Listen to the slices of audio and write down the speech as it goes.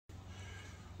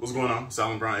What's going on?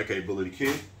 Silent Brown, aka Bully the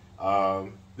Kid.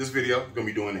 This video, we're gonna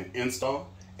be doing an install,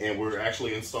 and we're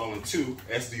actually installing two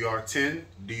SDR 10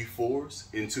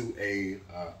 D4s into a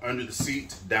under the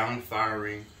seat down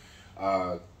firing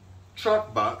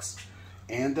truck box,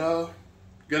 and gonna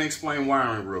explain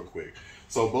wiring real quick.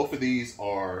 So both of these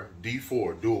are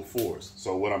D4 dual 4s.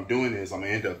 So what I'm doing is I'm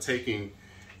gonna end up taking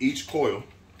each coil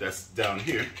that's down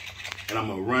here, and I'm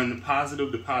gonna run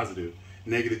positive to positive,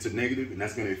 negative to negative, and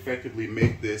that's gonna effectively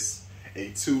make this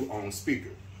a 2-ohm speaker.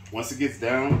 Once it gets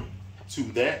down to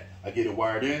that, I get it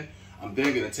wired in. I'm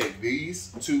then gonna take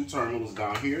these two terminals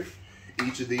down here.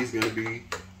 Each of these gonna be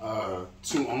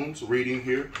 2 ohms reading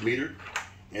here, metered,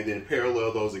 and then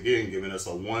parallel those again, giving us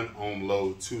a 1 ohm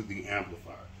load to the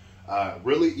amplifier.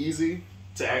 Really easy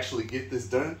to actually get this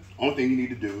done. Only thing you need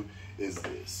to do is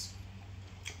this.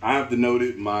 I have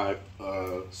denoted my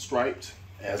striped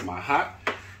as my hot,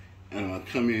 and I'm gonna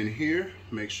come in here,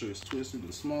 make sure it's twisted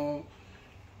and small.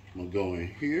 I'm gonna go in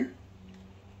here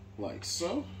like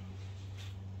so.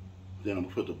 Then I'm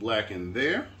gonna put the black in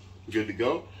there, good to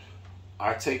go.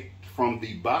 I take from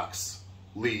the box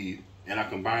lead and I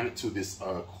combine it to this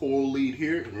coil lead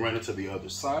here and run it to the other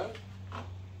side.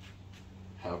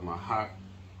 Have my hot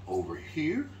over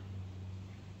here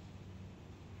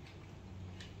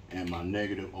and my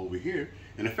negative over here,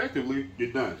 and effectively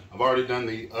you're done. I've already done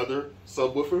the other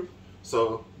subwoofer,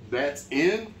 so that's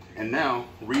in, and now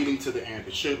reading to the amp,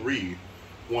 it should read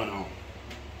 1 ohm.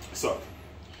 So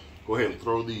go ahead and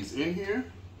throw these in here,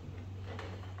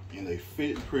 and they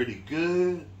fit pretty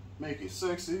good. Make it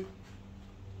sexy.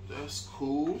 That's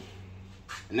cool.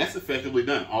 And that's effectively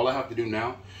done. All I have to do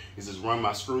now is just run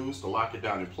my screws to lock it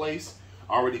down in place.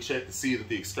 I already checked to see that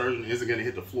the excursion isn't going to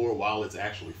hit the floor while it's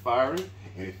actually firing,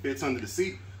 and it fits under the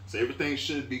seat, so everything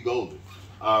should be golden.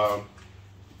 On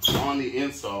the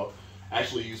install, I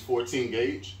actually used 14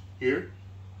 gauge here,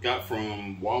 got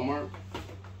from Walmart,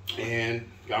 and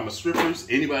got my strippers.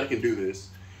 Anybody can do this.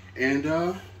 And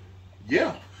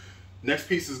yeah, next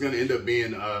piece is going to end up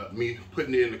being me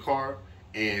putting it in the car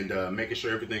and making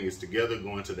sure everything is together,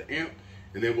 going to the amp,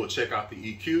 and then we'll check out the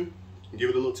EQ and give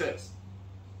it a little test.